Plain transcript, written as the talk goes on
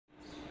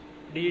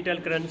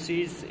digital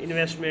currencies,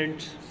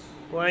 investments,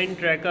 coin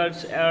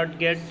trackers at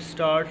Get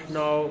Start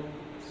now.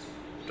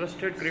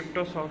 Trusted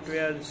crypto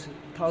softwares.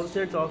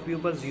 Thousands of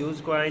people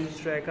use coin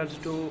trackers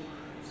to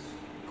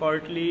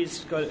quarterly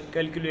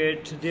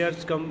calculate their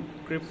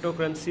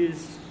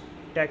cryptocurrencies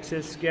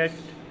taxes. Get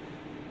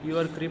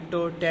your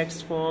crypto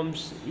tax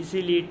forms,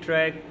 easily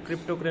track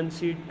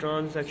cryptocurrency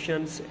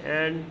transactions,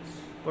 and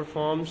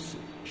performs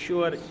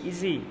sure,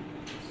 easy,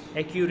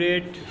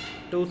 accurate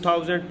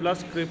 2000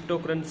 plus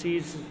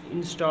cryptocurrencies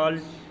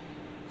installed,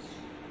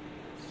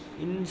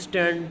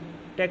 instant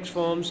tax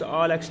forms,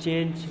 all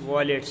exchange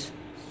wallets,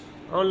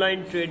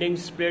 online trading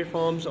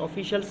platforms,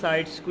 official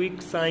sites,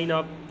 quick sign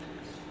up,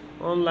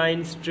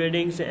 online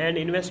tradings and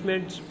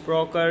investment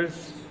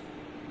brokers,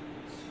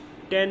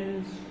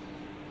 $10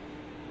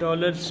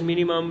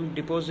 minimum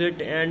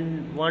deposit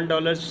and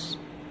 $1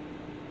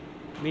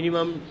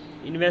 minimum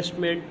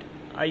investment,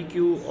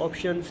 IQ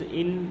options,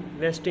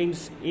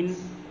 investings in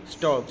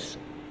stocks,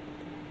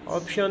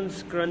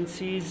 options,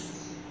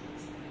 currencies,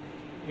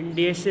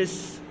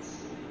 indices,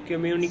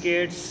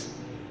 communicates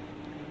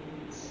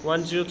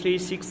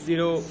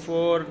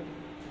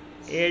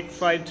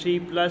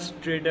 103604853 plus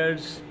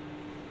traders,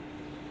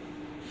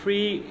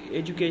 free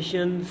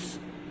educations,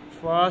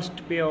 fast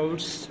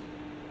payouts,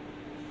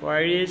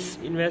 various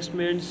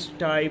investments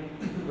type,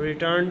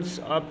 returns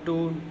up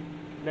to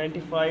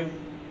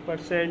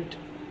 95%,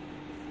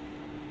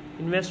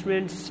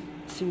 investments,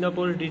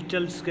 Singapore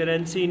digital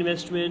currency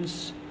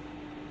investments,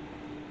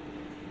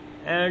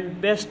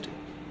 and best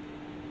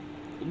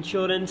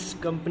insurance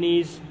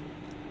companies,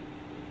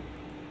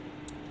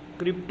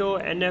 crypto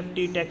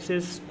NFT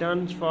taxes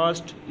done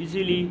fast,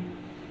 easily,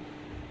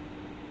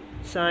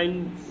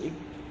 sign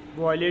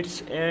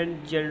wallets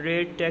and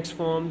generate tax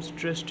forms,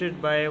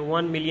 trusted by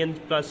 1 million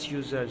plus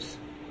users.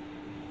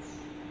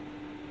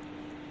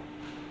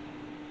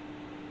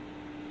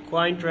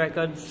 Coin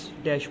trackers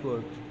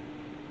dashboard.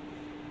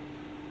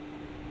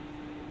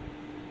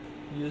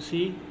 You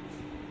see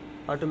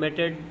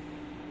automated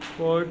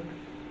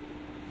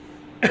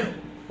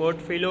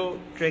portfolio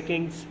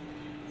trackings,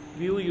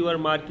 view your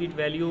market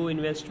value,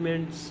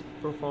 investments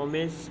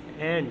performance,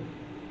 and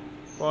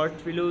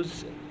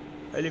portfolios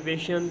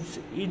elevations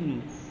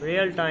in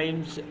real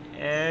times.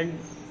 And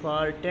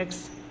for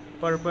tax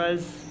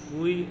purpose,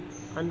 we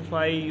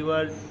unify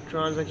your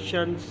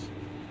transactions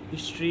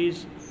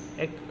histories,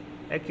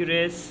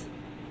 accuracy,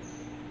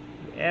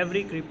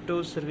 every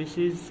crypto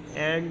services,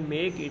 and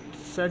make it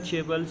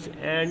searchable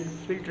and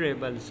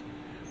filterable.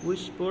 We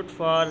support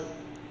for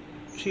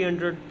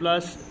 300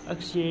 plus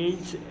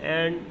exchanges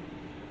and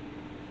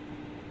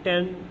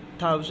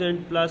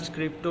 10,000 plus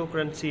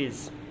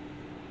cryptocurrencies.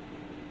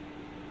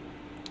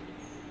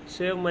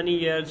 Save money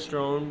years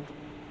round.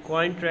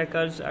 Coin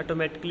trackers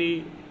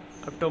automatically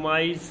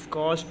optimize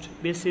cost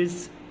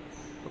basis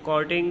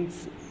according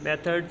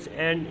methods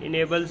and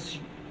enables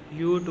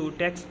you to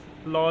tax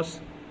loss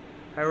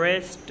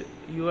harvest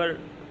your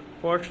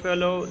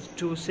portfolio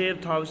to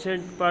save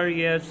thousands per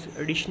year.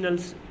 Additional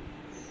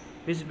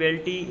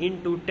visibility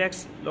into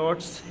tax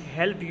lots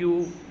help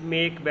you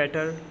make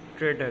better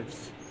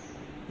traders.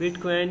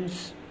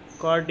 Bitcoins,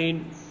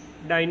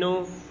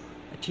 Cardano,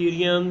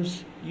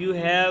 Ethereum's, you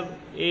have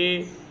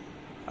a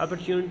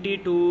opportunity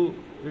to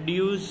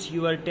reduce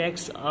your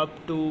tax up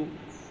to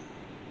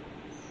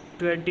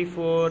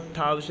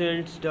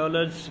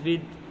 $24,000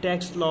 with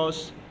tax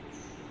loss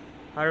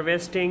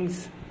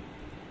harvestings.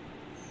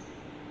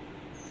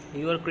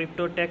 Your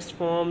crypto tax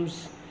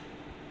forms,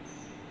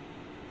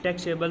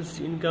 taxable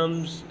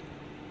incomes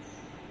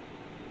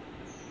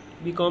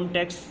become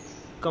tax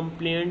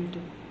compliant.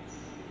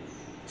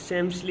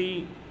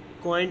 Samsly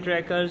coin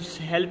trackers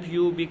help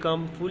you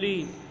become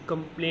fully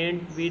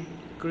compliant with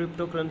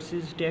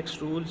cryptocurrencies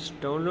tax rules.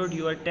 Download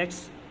your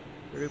tax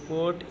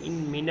report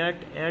in minute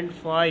and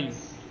file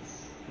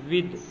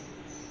with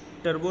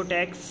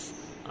TurboTax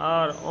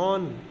or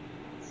on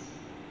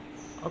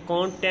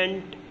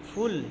accountant.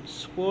 Full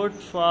support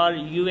for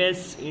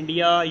US,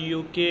 India,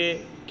 UK,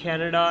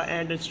 Canada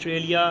and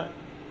Australia,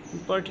 in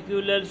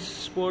particular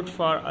support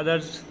for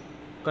other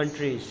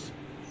countries.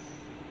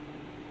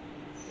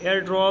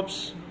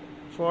 Airdrops,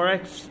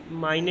 forex,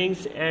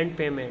 minings and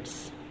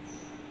payments.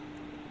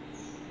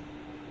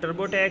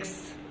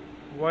 TurboTax,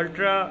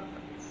 Voltra,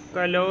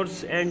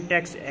 Colors and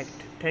Tax Act.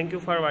 Thank you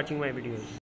for watching my videos.